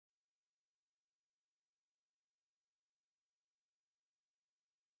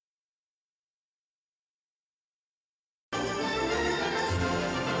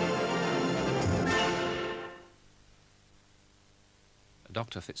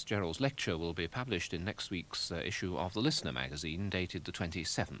Dr. Fitzgerald's lecture will be published in next week's issue of The Listener magazine, dated the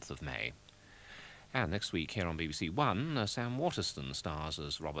 27th of May. And next week here on BBC1, Sam Waterston stars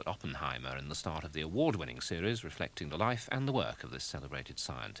as Robert Oppenheimer in the start of the award-winning series reflecting the life and the work of this celebrated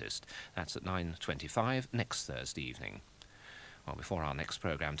scientist. That's at 9:25 next Thursday evening. Well, before our next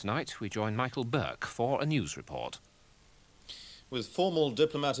programme tonight, we join Michael Buerk for a news report. With formal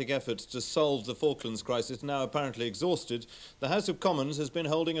diplomatic efforts to solve the Falklands crisis now apparently exhausted, the House of Commons has been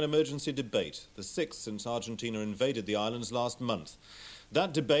holding an emergency debate, the sixth since Argentina invaded the islands last month.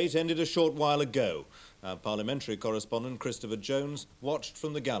 That debate ended a short while ago. Our parliamentary correspondent, Christopher Jones, watched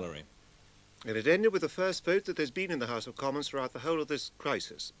from the gallery. And it ended with the first vote that there's been in the House of Commons throughout the whole of this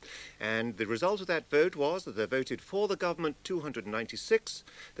crisis. And the result of that vote was that they voted for the government 296,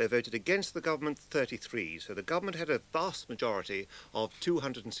 they voted against the government 33. So the government had a vast majority of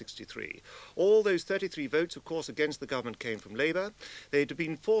 263. All those 33 votes, of course, against the government came from Labour. They'd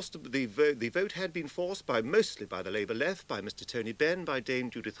been forced, the vote had been forced mostly by the Labour left, by Mr Tony Benn, by Dame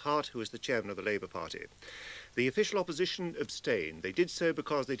Judith Hart, who is the chairman of the Labour Party. The official opposition abstained. They did so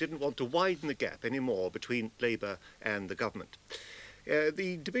because they didn't want to widen the gap anymore between Labour and the government.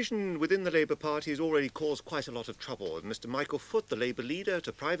 The division within the Labour Party has already caused quite a lot of trouble. And Mr Michael Foot, the Labour leader, at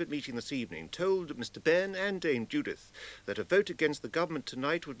a private meeting this evening, told Mr Benn and Dame Judith that a vote against the government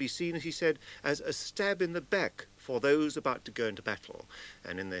tonight would be seen, he said, as a stab in the back for those about to go into battle.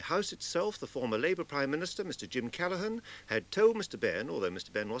 And in the House itself, the former Labour Prime Minister, Mr Jim Callaghan, had told Mr Benn, although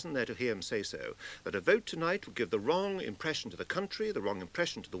Mr Benn wasn't there to hear him say so, that a vote tonight would give the wrong impression to the country, the wrong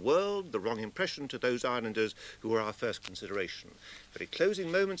impression to the world, the wrong impression to those islanders who were our first consideration. But in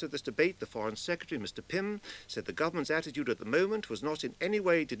closing moments of this debate, the Foreign Secretary, Mr Pym, said the government's attitude at the moment was did not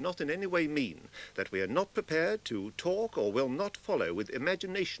in any way mean that we are not prepared to talk or will not follow with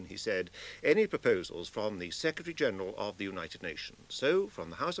imagination, he said, any proposals from the Secretary-General of the United Nations. So, from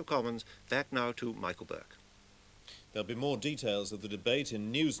the House of Commons, back now to Michael Buerk. There'll be more details of the debate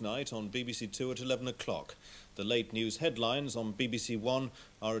in Newsnight on BBC2 at 11 o'clock. The late news headlines on BBC1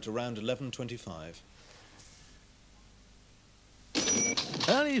 are at around 11:25.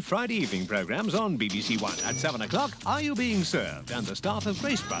 Early Friday evening programmes on BBC1 at 7 o'clock. Are You Being Served? And the staff of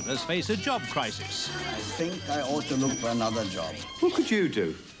Grace Brothers face a job crisis. I think I ought to look for another job. What could you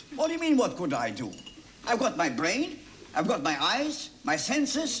do? What do you mean, what could I do? I've got my brain, I've got my eyes, my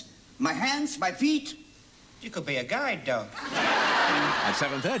senses, my hands, my feet. You could be a guide dog. At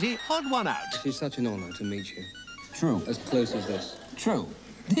 7:30, Odd One Out. It's such an honour to meet you. True. As close as this. True.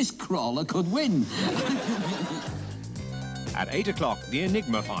 This crawler could win. At 8 o'clock, The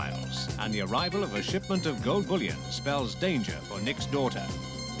Enigma Files. And the arrival of a shipment of gold bullion spells danger for Nick's daughter.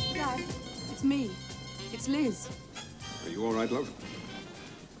 Dad, it's me. It's Liz. Are you all right, love?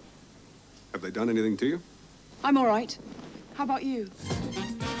 Have they done anything to you? I'm all right. How about you?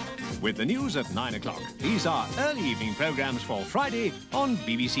 With the news at 9 o'clock. These are early evening programmes for Friday on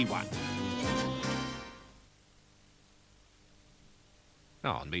BBC1.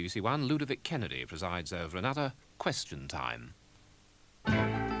 Now on BBC1, Ludovic Kennedy presides over another Question Time.